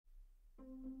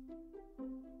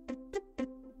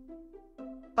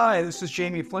Hi, this is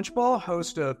Jamie Flinchbaugh,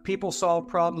 host of People Solve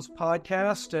Problems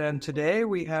podcast, and today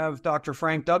we have Dr.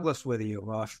 Frank Douglas with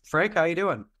you. Frank, how you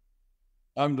doing?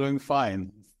 I'm doing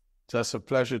fine. Just a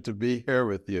pleasure to be here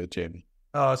with you, Jamie.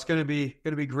 It's going to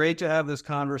be great to have this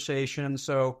conversation.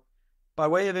 So, by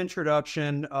way of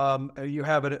introduction, you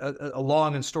have a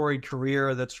long and storied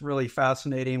career that's really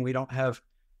fascinating. We don't have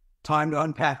time to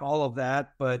unpack all of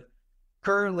that, but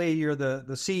currently you're the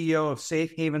CEO of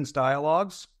Safe Havens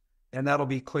Dialogues. And that'll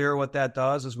be clear what that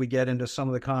does as we get into some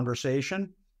of the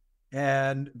conversation.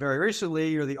 And very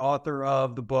recently, you're the author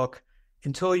of the book,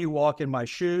 Until You Walk in My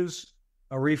Shoes,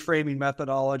 a Reframing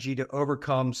Methodology to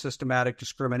Overcome Systematic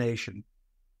Discrimination.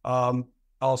 I'll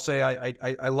say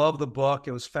I love the book.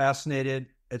 It was fascinating.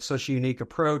 It's such a unique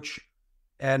approach.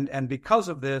 And because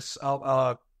of this,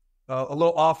 a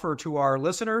little offer to our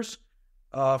listeners.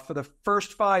 For the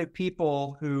first 5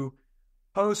 people who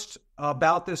post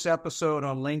about this episode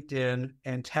on LinkedIn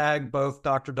and tag both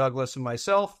Dr. Douglas and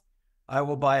myself, I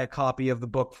will buy a copy of the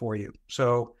book for you.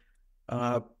 So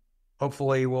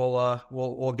hopefully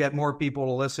we'll get more people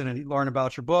to listen and learn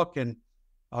about your book, and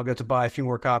I'll get to buy a few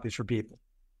more copies for people.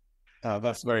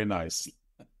 That's very nice.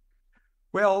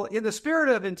 Well, in the spirit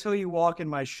of Until You Walk in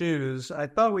My Shoes, I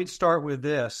thought we'd start with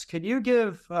this. Can you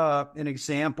give an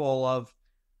example of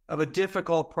a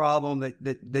difficult problem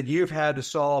that you've had to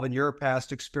solve in your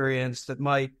past experience that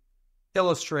might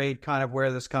illustrate kind of where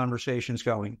this conversation is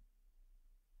going?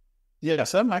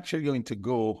 Yes, I'm actually going to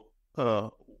go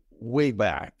way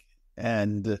back,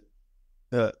 and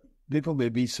people may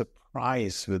be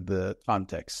surprised with the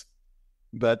context.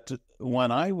 But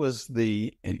when I was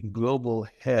the global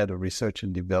head of research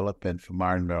and development for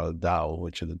Marion Merrell Dow,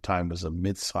 which at the time was a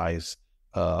mid-sized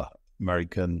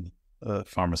American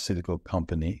pharmaceutical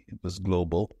company. It was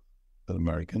global,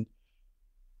 American.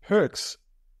 Hoechst,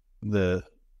 the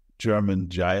German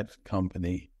giant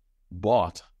company,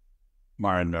 bought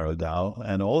Marion Merrell Dow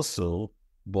and also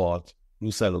bought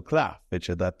Rhône-Poulenc,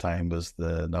 which at that time was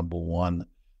the number one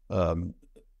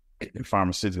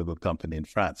pharmaceutical company in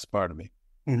France, pardon me.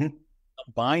 Mm-hmm.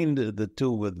 Combined the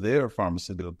two with their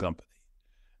pharmaceutical company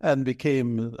and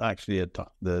became actually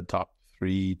the top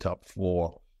 3, top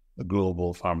 4 a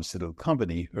global pharmaceutical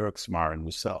company, Hoechst Marion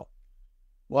Roussel.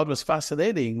 What was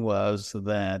fascinating was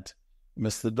that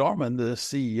Mr. Dorman, the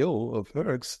CEO of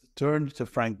Hoechst, turned to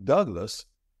Frank Douglas,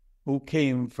 who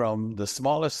came from the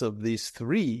smallest of these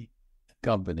 3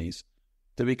 companies,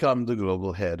 to become the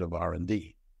global head of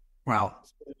R&D. Wow.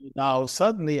 Now,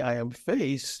 suddenly I am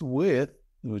faced with,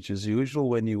 which is usual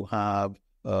when you have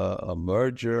a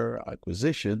merger,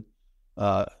 acquisition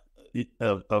of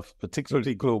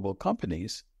particularly global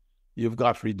companies, you've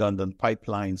got redundant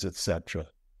pipelines, etc.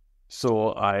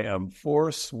 So I am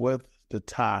forced with the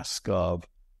task of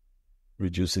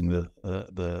reducing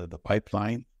the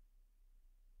pipeline,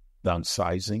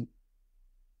 downsizing,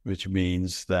 which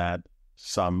means that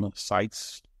some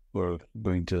sites were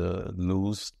going to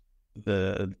lose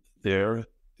their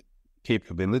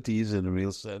capabilities in a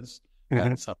real sense,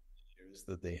 and some areas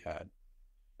that they had.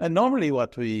 And normally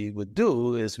what we would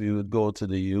do is we would go to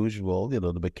the usual, the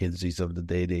McKinseys of the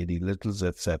day, the Littles,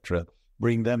 etc.,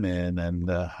 bring them in and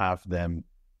have them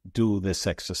do this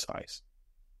exercise.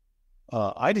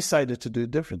 I decided to do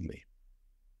it differently.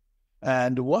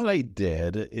 And what I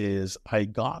did is I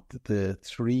got the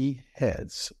 3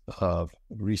 heads of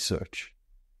research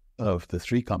of the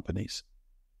 3 companies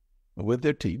with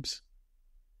their teams,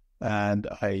 and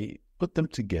I put them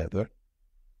together,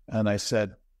 and I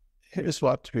said, here's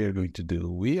what we are going to do.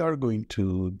 We are going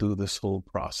to do this whole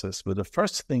process, but the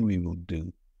first thing we will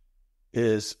do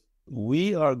is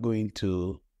we are going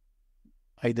to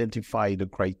identify the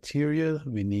criteria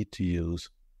we need to use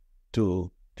to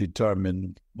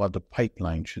determine what the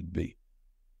pipeline should be.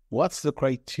 What's the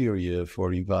criteria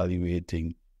for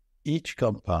evaluating each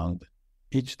compound,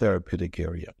 each therapeutic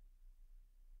area?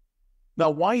 Now,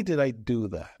 why did I do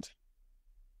that?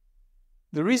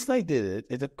 The reason I did it,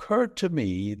 it occurred to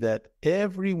me that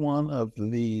every one of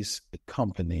these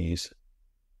companies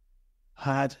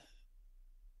had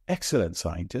excellent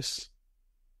scientists.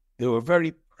 They were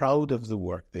very proud of the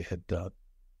work they had done.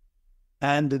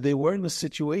 And they were in a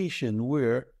situation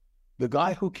where the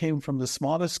guy who came from the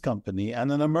smallest company,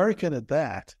 and an American at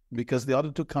that, because the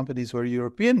other 2 companies were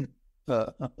European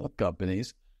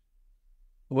companies,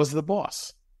 was the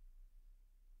boss.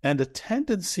 And the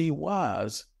tendency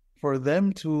was for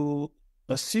them to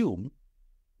assume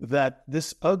that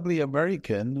this ugly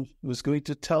American was going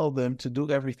to tell them to do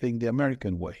everything the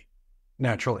American way.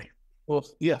 Naturally. Well,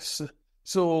 yes.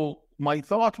 So my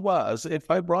thought was, if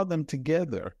I brought them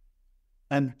together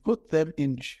and put them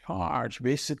in charge,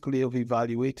 basically, of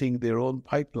evaluating their own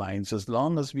pipelines, as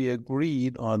long as we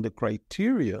agreed on the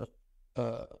criteria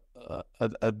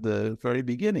at the very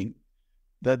beginning,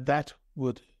 that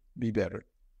would be better.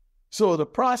 So the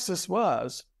process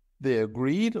was, they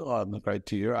agreed on the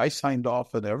criteria. I signed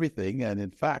off on everything, and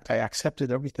in fact, I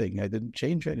accepted everything. I didn't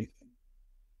change anything.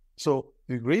 So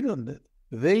we agreed on it.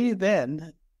 They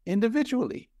then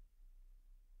individually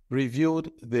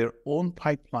reviewed their own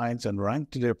pipelines and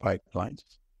ranked their pipelines.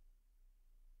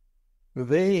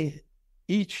 They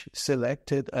each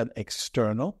selected an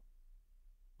external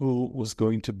who was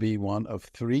going to be one of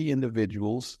 3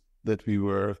 individuals that we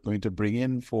were going to bring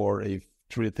in for I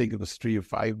think it was 3 or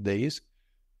 5 days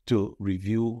to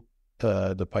review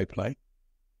the pipeline.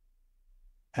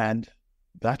 And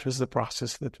that was the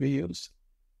process that we used.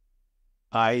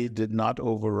 I did not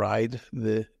override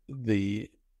the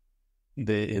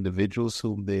individuals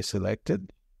whom they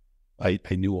selected. I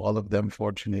knew all of them,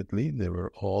 fortunately. They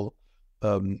were all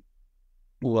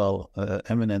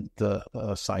eminent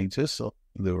scientists. So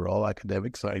they were all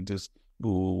academic scientists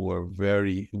who were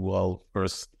very well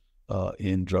versed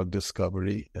in drug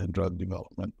discovery and drug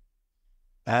development.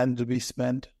 And we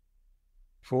spent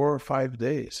 4 or 5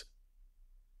 days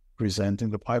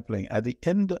presenting the pipeline. At the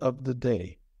end of the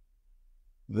day,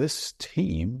 this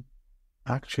team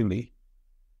actually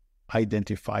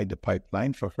identified the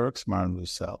pipeline for Hoechst Marion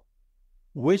Dow,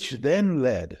 which then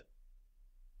led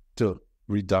to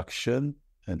reduction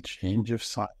and change of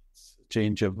sites,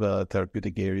 change of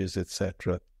therapeutic areas,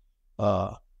 etc.,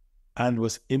 and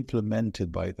was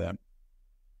implemented by them.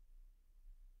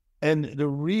 And the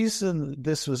reason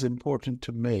this was important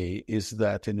to me is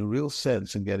that, in a real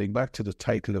sense, and getting back to the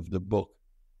title of the book,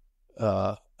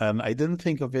 and I didn't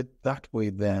think of it that way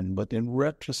then, but in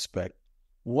retrospect,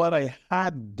 what I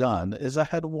had done is I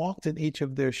had walked in each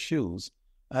of their shoes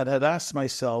and had asked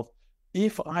myself,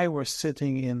 if I were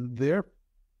sitting in their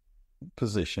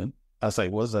position, as I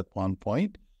was at one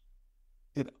point,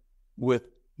 with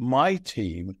my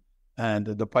team and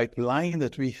the pipeline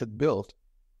that we had built,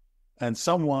 and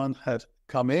someone had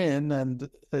come in and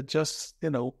had just,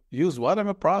 used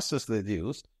whatever process they'd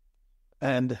used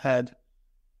and had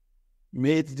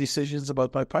made decisions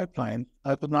about my pipeline,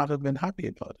 I would not have been happy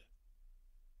about it.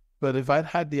 But if I'd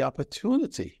had the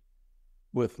opportunity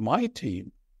with my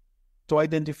team to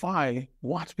identify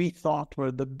what we thought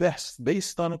were the best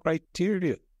based on a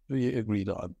criteria we agreed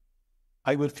on,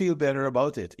 I would feel better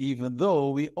about it, even though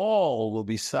we all will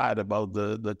be sad about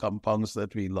the compounds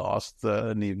that we lost,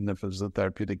 and even if it was a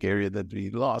therapeutic area that we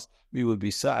lost, we would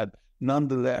be sad.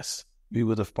 Nonetheless, we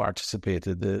would have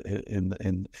participated in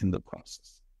the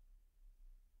process.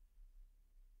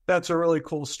 That's a really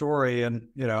cool story. And,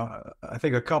 I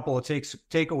think a couple of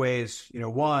takeaways,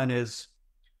 one is,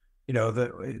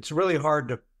 it's really hard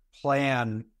to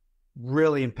plan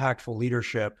really impactful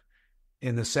leadership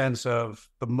in the sense of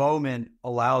the moment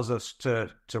allows us to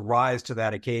rise to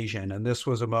that occasion. And this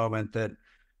was a moment that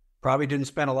probably didn't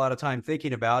spend a lot of time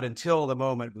thinking about until the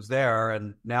moment was there.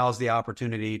 And now's the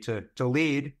opportunity to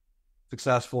lead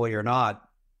successfully or not.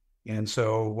 And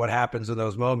so what happens in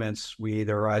those moments, we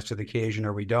either rise to the occasion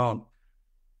or we don't.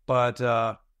 But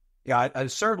I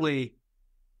certainly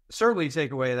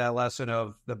take away that lesson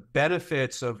of the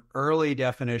benefits of early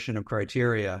definition of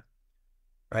criteria,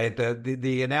 right?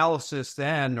 The analysis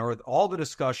then, or all the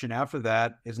discussion after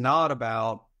that, is not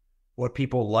about what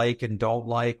people like and don't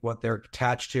like, what they're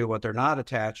attached to, what they're not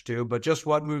attached to, but just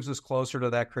what moves us closer to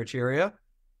that criteria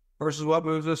versus what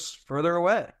moves us further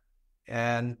away.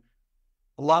 And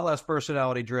a lot less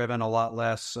personality driven, a lot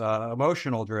less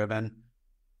emotional driven,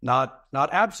 not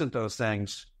absent those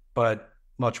things, but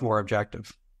much more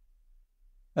objective.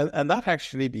 And that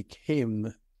actually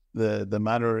became the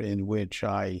manner in which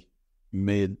I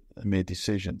made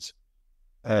decisions.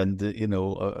 And,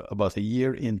 about a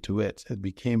year into it, it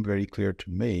became very clear to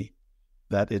me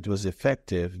that it was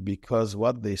effective because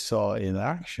what they saw in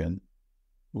action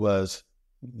was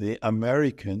the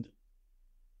American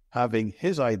having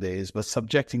his ideas, but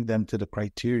subjecting them to the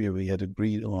criteria we had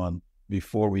agreed on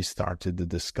before we started the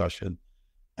discussion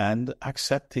and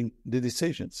accepting the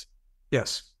decisions.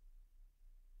 Yes.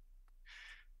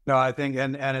 No, I think,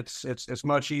 and it's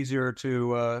much easier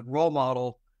to role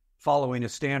model following a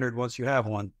standard once you have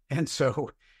one, and so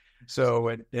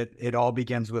it all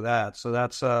begins with that. So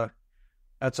that's a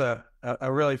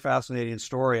really fascinating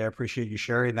story. I appreciate you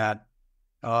sharing that.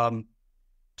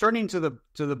 Turning to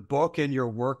the book and your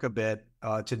work a bit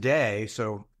today.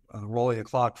 So rolling the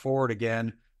clock forward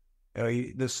again,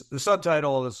 the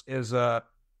subtitle is a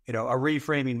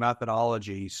reframing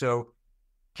methodology. So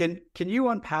Can you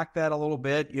unpack that a little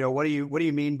bit? What do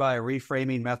you mean by a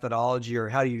reframing methodology, or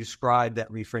how do you describe that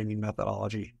reframing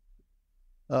methodology?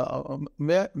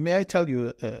 May I tell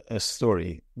you a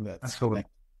story? Absolutely.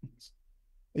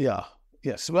 Yeah.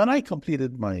 Yes. When I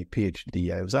completed my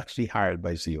PhD, I was actually hired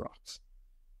by Xerox.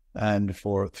 And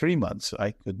for 3 months,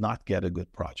 I could not get a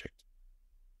good project.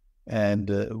 And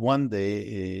one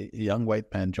day, a young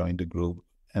white man joined the group.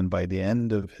 And by the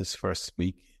end of his first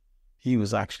week, he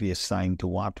was actually assigned to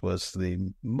what was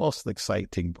the most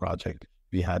exciting project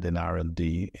we had in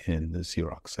R&D in the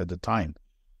Xerox at the time.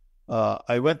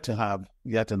 I went to have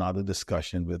yet another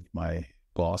discussion with my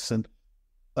boss.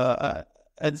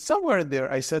 And somewhere in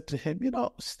there, I said to him,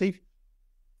 Steve,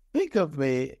 think of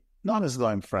me, not as though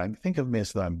I'm Frank, think of me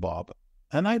as though I'm Bob.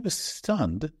 And I was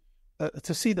stunned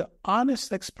to see the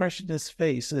honest expression in his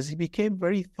face as he became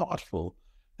very thoughtful.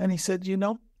 And he said,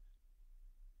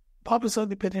 Bob has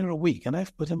only been here a week, and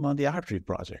I've put him on the artery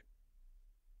project.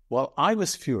 Well, I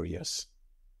was furious.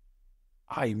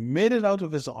 I made it out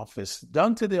of his office,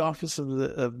 down to the office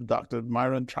of Dr.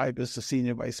 Marion Tribus, the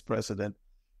senior vice president,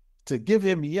 to give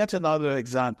him yet another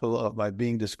example of my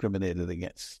being discriminated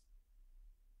against.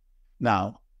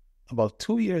 Now, about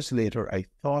 2 years later, I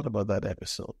thought about that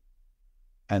episode,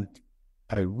 and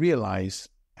I realized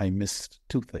I missed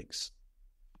two things.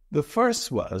 The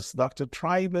first was Dr.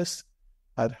 Tribus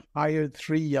had hired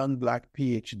 3 young Black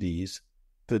PhDs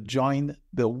to join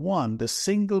the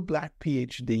single Black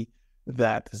PhD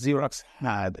that Xerox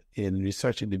had in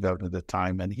research and development at the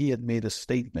time, and he had made a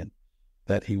statement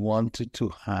that he wanted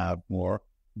to have more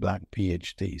Black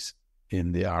PhDs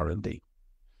in the R&D.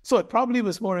 So it probably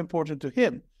was more important to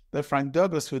him that Frank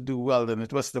Douglas would do well than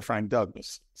it was to Frank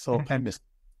Douglas. So I missed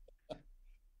it.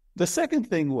 The second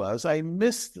thing was I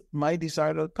missed my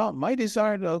desired outcome. My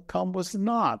desired outcome was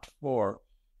not for,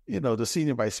 the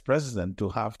senior vice president to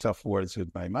have tough words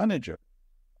with my manager.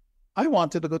 I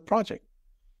wanted a good project.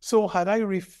 So had I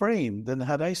reframed and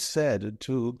had I said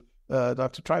to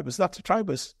Dr.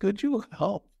 Tribus, could you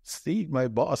help Steve, my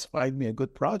boss, find me a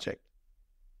good project?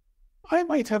 I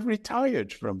might have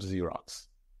retired from Xerox.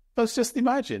 Let's just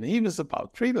imagine, he was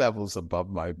about 3 levels above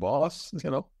my boss,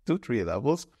 2-3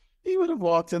 levels. He would have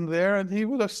walked in there and he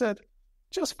would have said,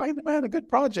 just find the man a good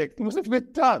project. It would have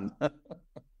been done.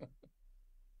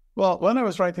 Well, when I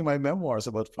was writing my memoirs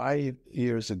about 5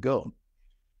 years ago,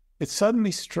 it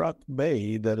suddenly struck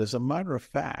me that, as a matter of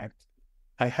fact,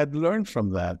 I had learned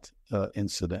from that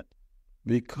incident,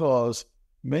 because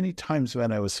many times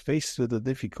when I was faced with a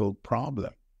difficult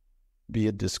problem, be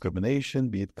it discrimination,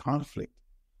 be it conflict,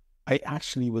 I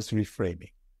actually was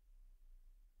reframing.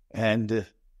 And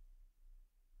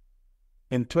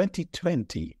in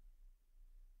 2020,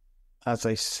 as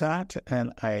I sat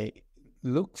and I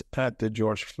looked at the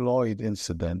George Floyd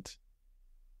incident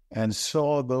and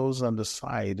saw those on the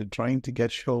side trying to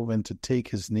get Chauvin to take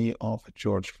his knee off at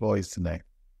George Floyd's neck,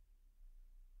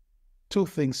 2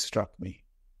 things struck me.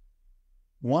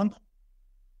 One,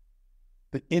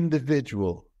 the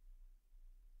individual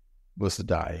was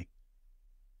dying,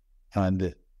 and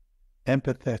the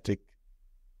empathetic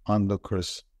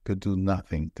onlookers could do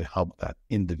nothing to help that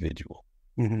individual.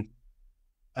 Mm-hmm.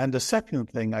 And the second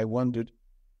thing, I wondered,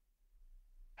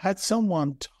 had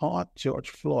someone taught George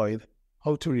Floyd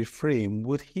how to reframe,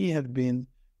 would he have been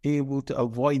able to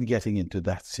avoid getting into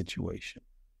that situation?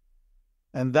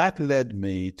 And that led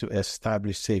me to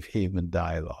establish safe haven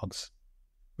dialogues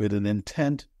with an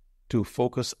intent to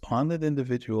focus on that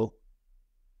individual,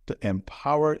 to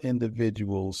empower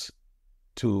individuals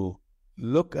to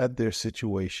look at their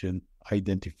situation,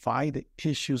 identify the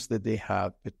issues that they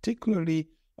have, particularly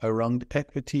around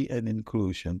equity and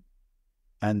inclusion,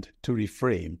 and to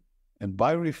reframe. And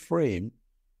by reframe,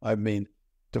 I mean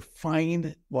to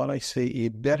find what I say a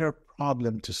better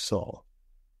problem to solve.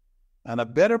 And a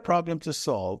better problem to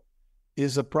solve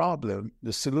is a problem,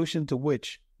 the solution to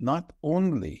which not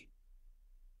only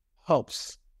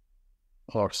helps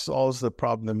or solves the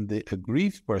problem the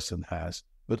aggrieved person has,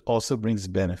 but also brings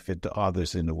benefit to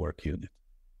others in the work unit.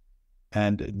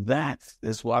 And that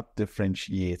is what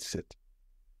differentiates it.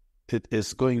 It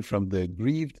is going from the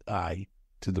aggrieved I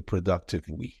to the productive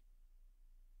we.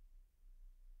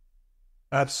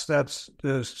 That's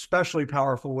especially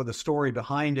powerful with a story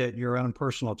behind it, your own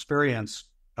personal experience.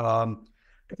 And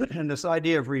this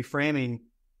idea of reframing,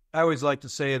 I always like to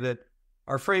say that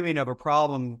our framing of a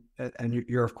problem, and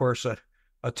you're of course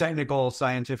a technical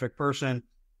scientific person,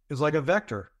 is like a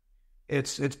vector.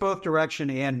 It's both direction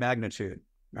and magnitude,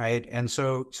 right? And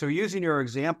so using your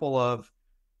example of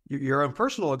your own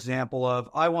personal example of,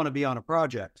 I want to be on a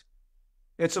project,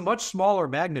 it's a much smaller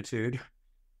magnitude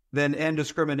than end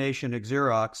discrimination at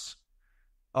Xerox.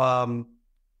 And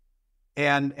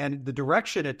the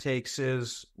direction it takes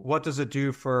is, what does it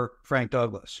do for Frank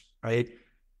Douglas, right?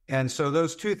 And so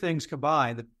those two things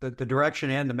combined, the direction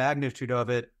and the magnitude of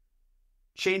it,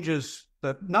 changes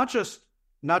the not just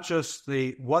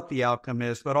the what the outcome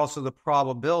is, but also the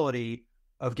probability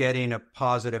of getting a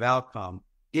positive outcome.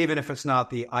 Even if it's not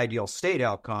the ideal state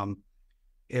outcome,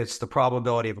 it's the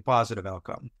probability of a positive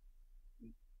outcome.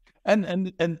 And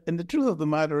the truth of the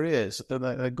matter is, and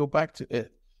I go back to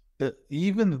it,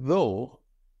 even though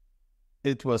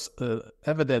it was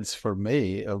evidence for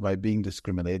me of my being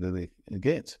discriminated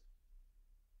against,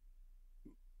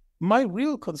 my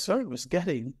real concern was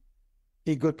getting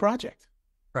a good project.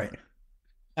 Right.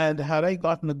 And had I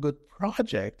gotten a good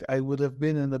project, I would have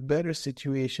been in a better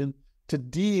situation to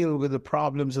deal with the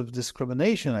problems of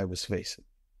discrimination I was facing.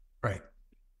 Right.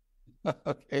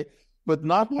 Okay. But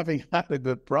not having had a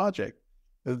good project,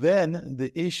 then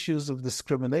the issues of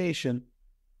discrimination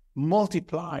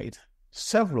multiplied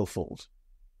several-fold.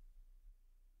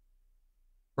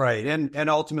 Right. And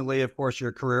ultimately, of course,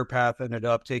 your career path ended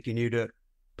up taking you to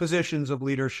positions of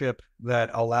leadership that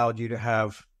allowed you to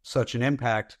have such an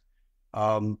impact.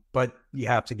 But you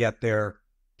have to get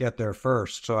there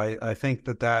first. So I think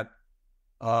that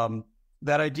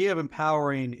idea of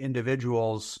empowering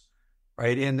individuals,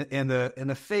 right, in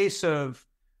the face of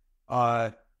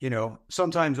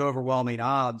sometimes overwhelming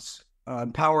odds,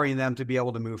 empowering them to be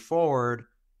able to move forward,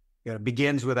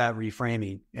 begins with that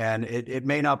reframing. And it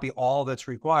may not be all that's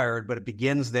required, but it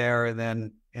begins there, and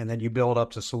then you build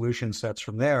up to solution sets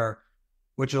from there,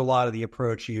 which is a lot of the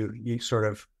approach you sort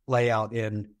of lay out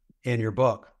in your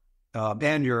book,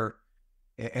 and your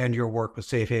work with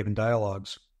Safe Haven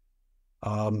Dialogues.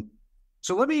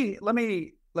 So let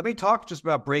me talk just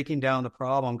about breaking down the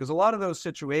problem, because a lot of those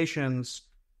situations,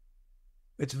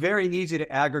 it's very easy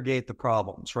to aggregate the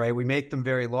problems, right? We make them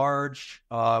very large.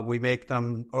 We make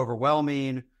them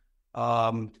overwhelming.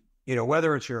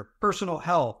 Whether it's your personal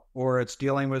health, or it's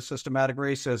dealing with systematic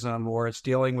racism, or it's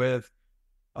dealing with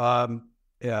a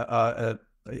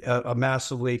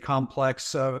massively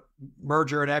complex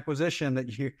merger and acquisition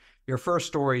that your first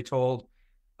story told.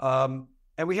 And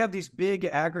we have these big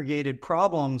aggregated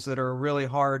problems that are really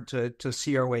hard to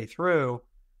see our way through.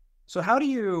 So how do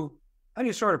you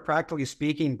sort of, practically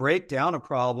speaking, break down a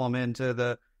problem into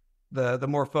the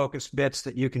more focused bits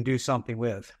that you can do something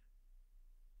with?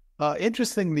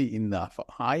 Interestingly enough,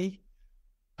 I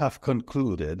have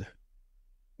concluded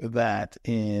that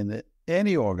in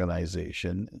any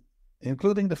organization,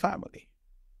 including the family,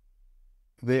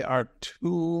 there are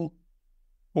two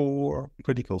core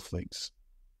critical things.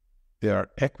 There are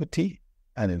equity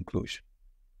and inclusion.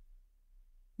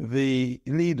 The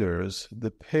leaders, the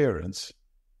parents,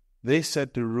 they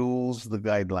set the rules, the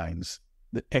guidelines,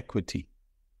 the equity.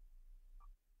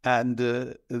 And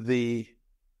the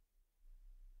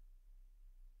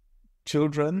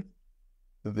children,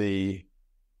 the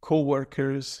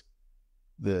co-workers,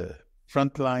 the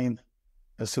frontline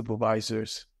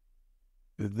supervisors,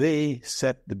 they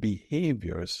set the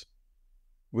behaviors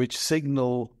which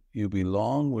signal you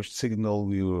belong, which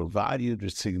signal you're valued,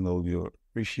 which signal you're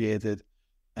appreciated,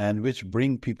 and which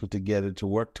bring people together to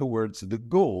work towards the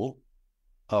goal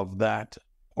of that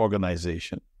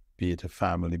organization, be it a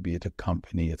family, be it a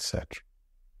company, etc.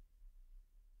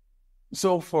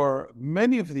 So for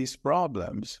many of these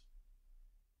problems,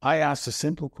 I ask a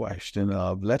simple question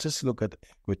of, let us look at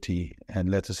equity and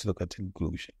let us look at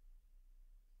inclusion.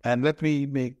 And let me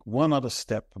make one other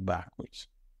step backwards.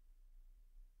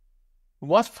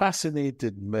 What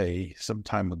fascinated me some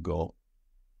time ago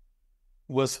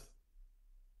was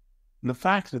the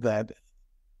fact that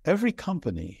every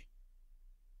company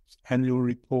annual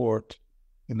report,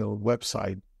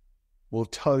 website will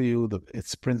tell you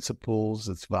its principles,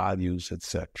 its values,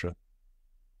 etc.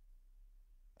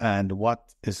 And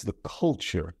what is the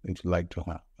culture it would like to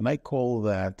have. And I call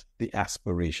that the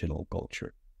aspirational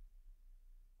culture.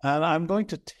 And I'm going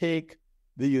to take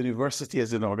the university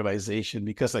as an organization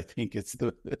because I think it's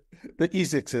the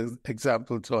easiest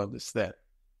example to understand.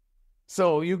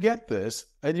 So you get this,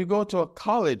 and you go to a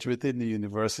college within the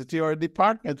university or a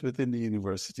department within the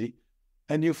university,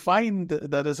 and you find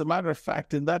that, as a matter of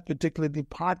fact, in that particular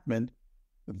department,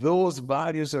 those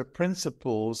values or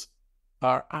principles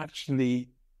are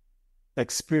actually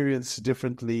experienced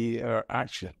differently or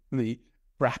actually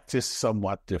practiced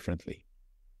somewhat differently.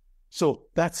 So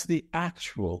that's the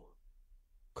actual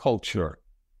culture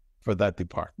for that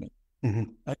department.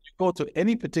 Mm-hmm. And you go to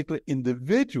any particular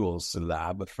individual's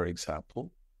lab, for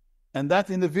example, and that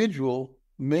individual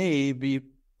may be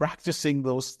practicing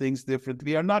those things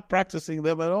differently or not practicing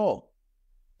them at all.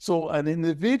 So an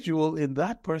individual in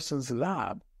that person's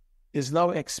lab is now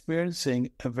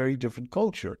experiencing a very different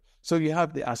culture. So you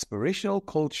have the aspirational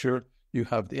culture, you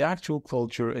have the actual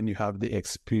culture, and you have the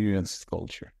experienced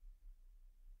culture.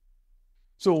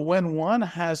 So when one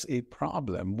has a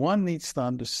problem, one needs to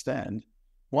understand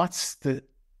what's the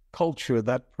culture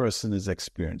that person is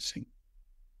experiencing.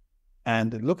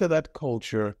 And look at that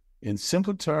culture in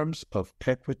simple terms of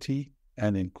equity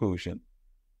and inclusion.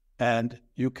 And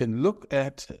you can look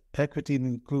at equity and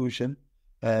inclusion,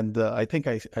 and I think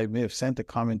I may have sent a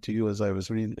comment to you as I was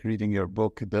reading your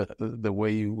book, the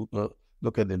way you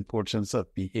look at the importance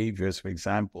of behaviors, for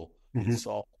example, in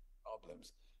solving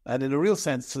problems. And in a real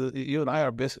sense, you and I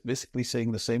are basically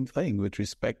saying the same thing with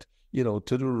respect, to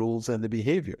the rules and the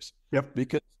behaviors. Yep.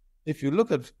 Because if you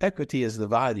look at equity as the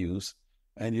values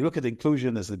and you look at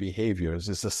inclusion as the behaviors,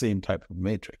 it's the same type of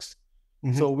matrix.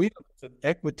 So we look at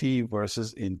equity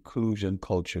versus inclusion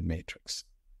culture matrix.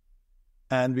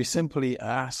 And we simply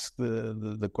ask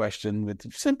the question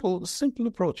with simple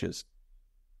approaches.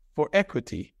 For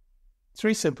equity,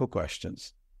 3 simple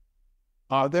questions.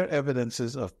 Are there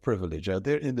evidences of privilege? Are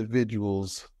there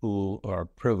individuals who are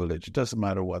privileged? It doesn't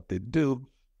matter what they do.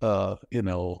 They're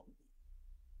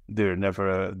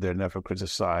never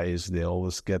criticized. They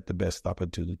always get the best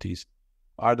opportunities.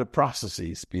 Are the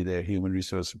processes, be they human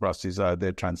resource processes, are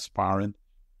they transparent?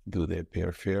 Do they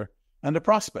appear fair? And the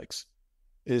prospects.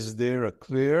 Is there a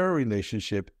clear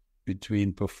relationship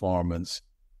between performance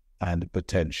and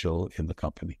potential in the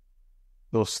company?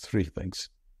 Those 3 things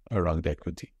around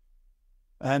equity.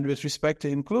 And with respect to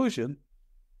inclusion,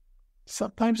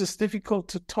 sometimes it's difficult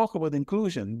to talk about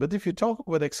inclusion, but if you talk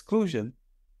about exclusion,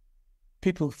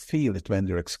 people feel it when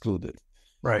they're excluded.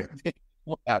 Right.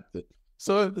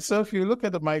 So if you look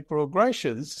at the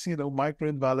microaggressions,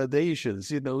 micro-invalidations,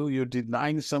 you're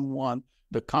denying someone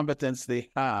the competence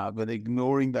they have and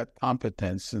ignoring that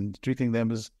competence and treating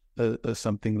them as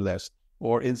something less,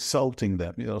 or insulting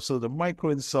them, so the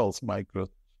micro-insults,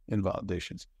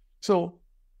 micro-invalidations. So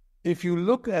if you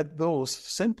look at those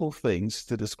simple things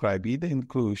to describe either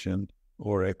inclusion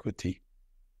or equity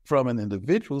from an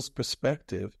individual's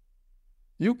perspective,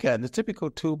 you can, the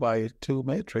typical 2x2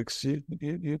 matrix,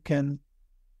 you can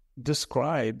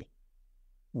describe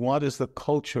what is the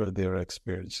culture they're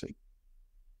experiencing.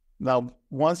 Now,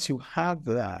 once you have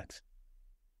that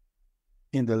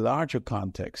in the larger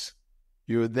context,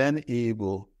 you're then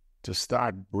able to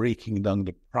start breaking down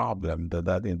the problem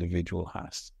that individual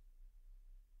has.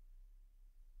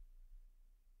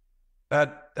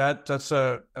 That's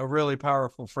a really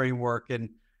powerful framework. And,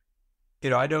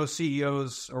 I know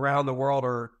CEOs around the world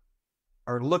are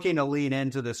looking to lean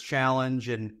into this challenge,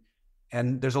 and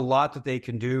there's a lot that they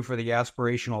can do for the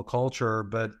aspirational culture.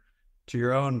 But to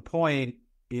your own point,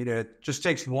 it just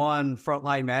takes one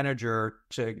frontline manager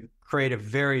to create a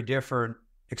very different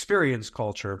experience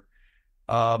culture.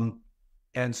 And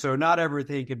so not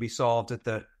everything can be solved at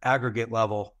the aggregate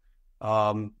level.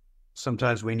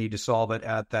 Sometimes we need to solve it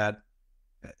at that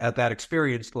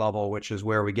experience level, which is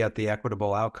where we get the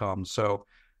equitable outcomes. So,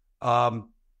 the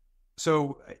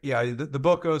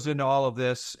book goes into all of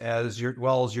this as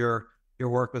well as your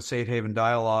work with Safe Haven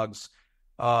Dialogues.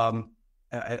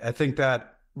 I think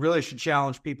that really should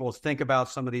challenge people to think about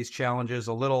some of these challenges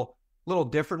a little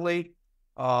differently.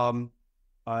 Again,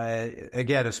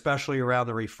 especially around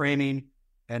the reframing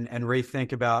and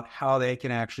rethink about how they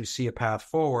can actually see a path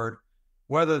forward,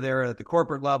 whether they're at the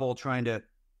corporate level trying to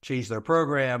change their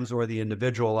programs or the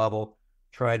individual level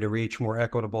trying to reach more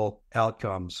equitable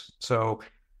outcomes. So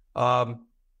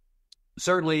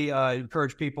certainly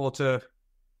encourage people to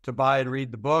buy and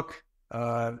read the book,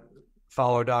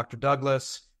 follow Dr.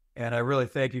 Douglas, and I really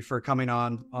thank you for coming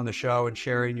on the show and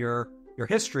sharing your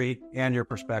history and your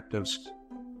perspectives.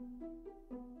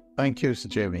 Thank you, Sir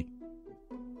Jamie.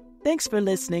 Thanks for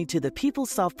listening to the People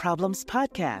Solve Problems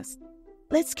podcast.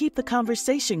 Let's keep the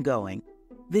conversation going.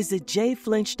 Visit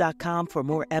jflinch.com for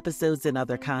more episodes and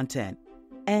other content.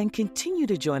 And continue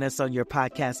to join us on your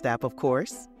podcast app, of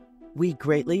course. We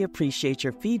greatly appreciate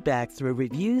your feedback through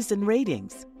reviews and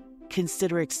ratings.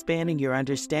 Consider expanding your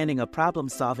understanding of problem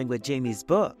solving with Jamie's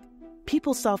book,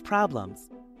 People Solve Problems,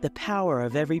 The Power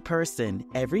of Every Person,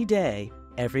 Every Day,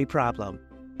 Every Problem.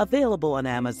 Available on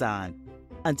Amazon.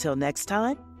 Until next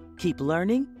time, keep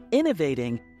learning,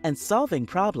 innovating, and solving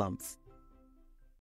problems.